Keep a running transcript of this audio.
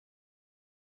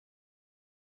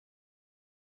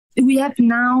we have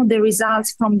now the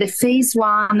results from the phase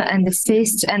 1 and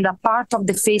a part of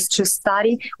the phase 2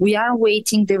 study. We are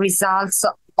waiting the results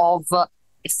of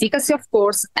efficacy, of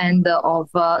course, and of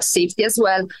safety as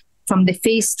well from the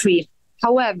phase 3.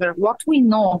 However, what we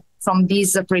know from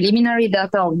these preliminary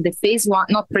data of the phase 1,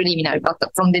 not preliminary, but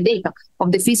from the data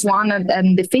of the phase 1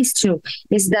 and the phase 2,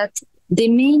 is that the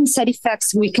main side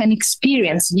effects we can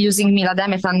experience using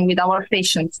Milademetan with our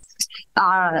patients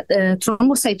are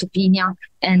thrombocytopenia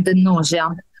and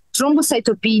nausea.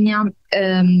 Thrombocytopenia,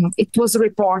 it was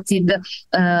reported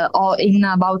in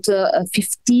about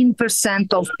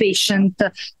 15% of patients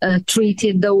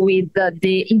treated with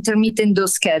the intermittent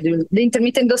dose schedule. The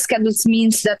intermittent dose schedule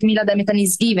means that Milademetan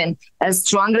is given as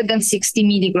 260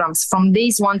 milligrams from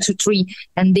days 1 to 3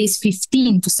 and days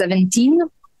 15 to 17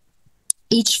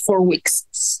 each 4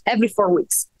 weeks, every 4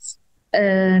 weeks.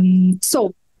 The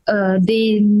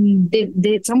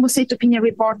thrombocytopenia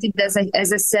reported, as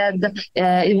I said,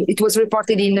 it was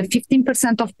reported in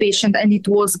 15% of patients, and it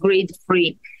was grade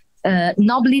 3.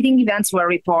 No bleeding events were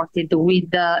reported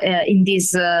with in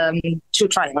these 2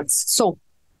 trials. So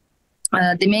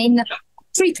the main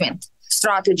treatment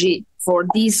strategy for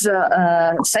these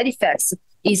side effects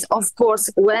is, of course,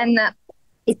 when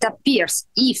it appears,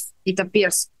 if it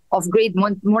appears of grade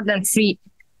more than 3,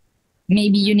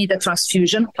 maybe you need a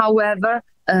transfusion. However,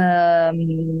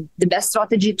 the best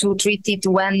strategy to treat it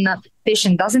when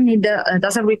patient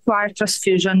doesn't require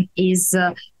transfusion is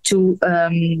to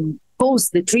pause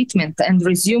the treatment and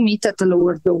resume it at a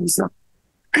lower dose.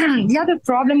 The other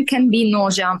problem can be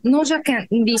nausea. Nausea can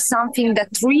be something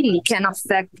that really can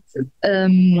affect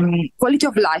quality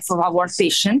of life of our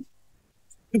patient.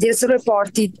 It is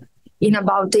reported in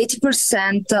about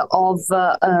 80% of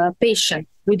patients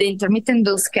with the intermittent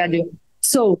dose schedule.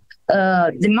 So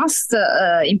the most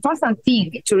important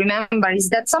thing to remember is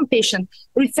that some patients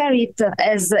refer it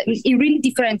as in really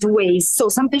different ways. So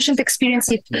some patients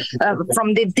experience it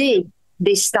from the day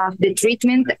they start the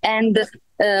treatment and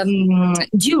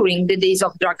during the days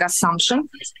of drug assumption.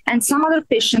 And some other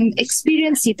patients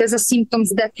experience it as a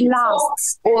symptoms that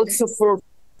lasts also for a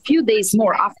few days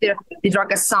more after the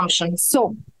drug assumption.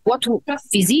 So what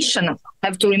physicians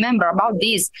have to remember about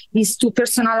this is to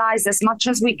personalize as much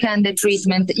as we can the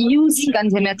treatment using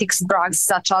antiemetics drugs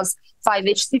such as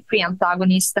 5-HT3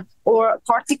 antagonist or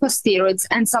corticosteroids,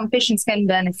 and some patients can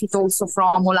benefit also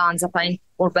from olanzapine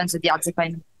or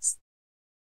benzodiazepine.